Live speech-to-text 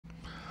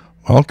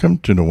Welcome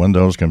to the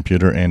Windows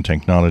Computer and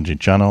Technology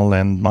channel,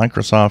 and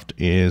Microsoft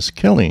is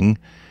killing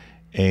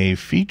a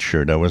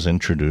feature that was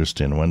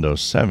introduced in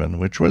Windows 7,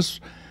 which was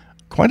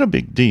quite a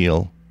big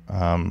deal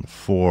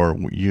for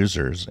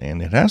users,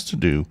 and it has to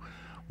do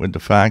with the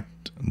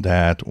fact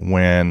that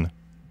when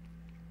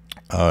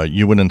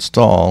you would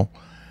install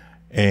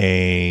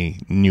a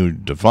new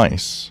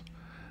device,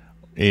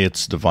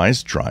 its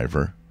device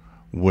driver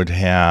would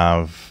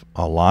have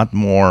a lot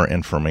more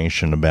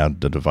information about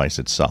the device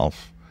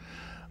itself.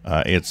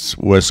 It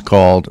was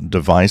called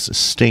Device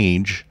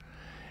Stage,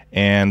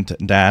 and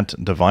that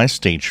Device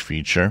Stage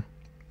feature,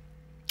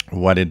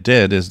 what it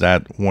did is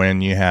that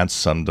when you had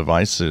some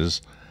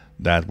devices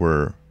that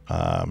were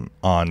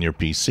on your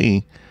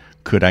PC,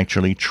 could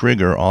actually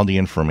trigger all the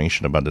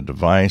information about the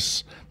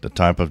device, the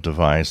type of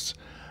device,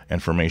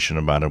 information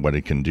about it, what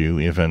it can do,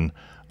 even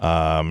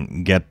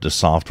get the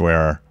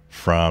software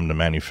from the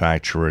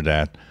manufacturer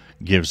that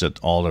gives it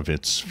all of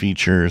its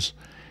features.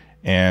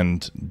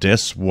 And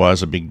this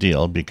was a big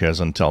deal because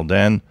until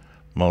then,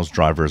 most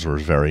drivers were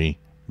very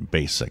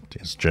basic.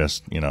 It's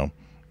just,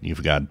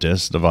 you've got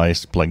this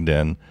device plugged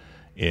in,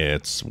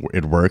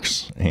 it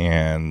works,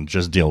 and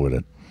just deal with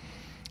it.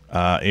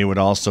 It would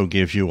also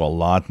give you a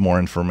lot more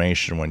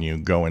information when you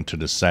go into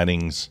the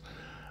settings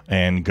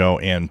and go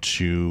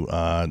into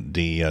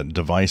the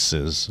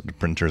devices, the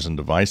printers and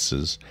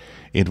devices.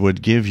 It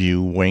would give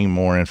you way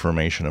more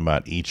information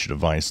about each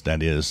device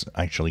that is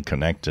actually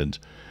connected,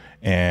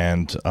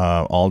 and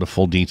all the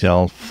full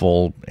detail,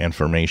 full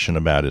information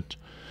about it.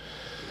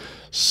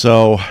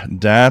 So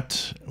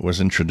that was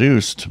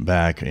introduced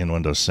back in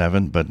Windows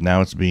 7, but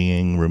now it's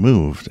being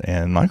removed,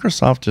 and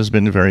Microsoft has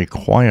been very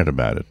quiet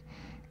about it.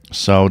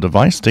 So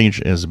Device Stage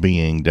is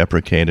being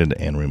deprecated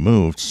and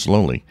removed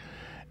slowly,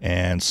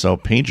 and so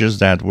pages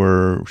that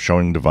were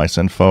showing device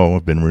info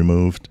have been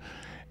removed,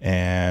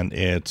 and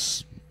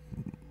it's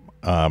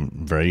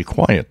very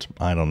quiet.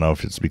 I don't know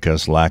if it's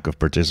because lack of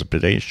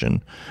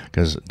participation,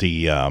 because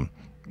the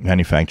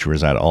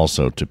manufacturers had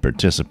also to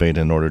participate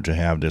in order to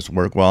have this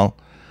work well.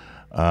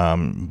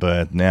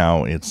 But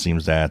now it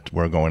seems that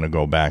we're going to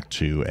go back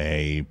to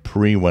a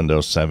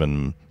pre-Windows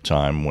 7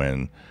 time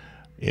when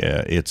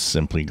it's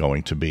simply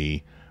going to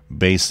be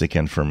basic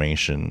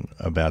information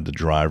about the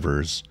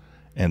drivers,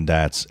 and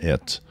that's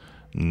it.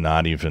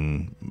 Not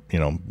even,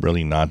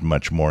 really not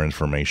much more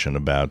information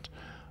about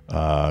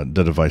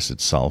the device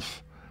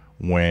itself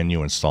when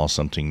you install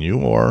something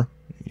new, or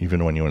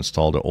even when you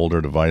install the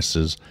older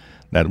devices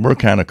that were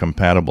kind of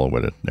compatible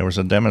with it. There was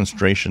a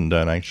demonstration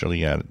done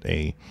actually at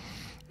a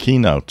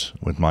keynote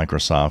with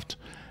Microsoft,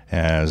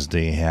 as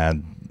they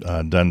had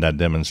done that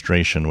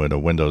demonstration with a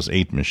Windows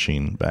 8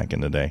 machine back in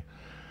the day.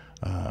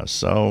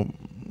 So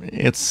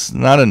it's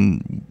not a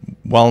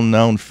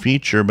well-known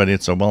feature, but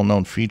it's a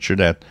well-known feature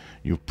that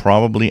you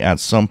probably at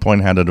some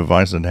point had a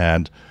device that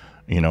had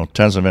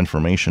tons of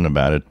information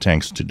about it,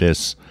 thanks to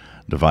this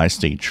Device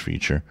Stage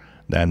feature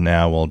that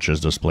now will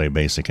just display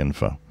basic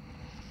info.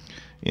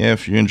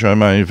 If you enjoy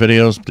my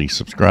videos, please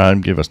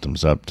subscribe, give us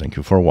thumbs up. Thank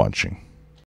you for watching.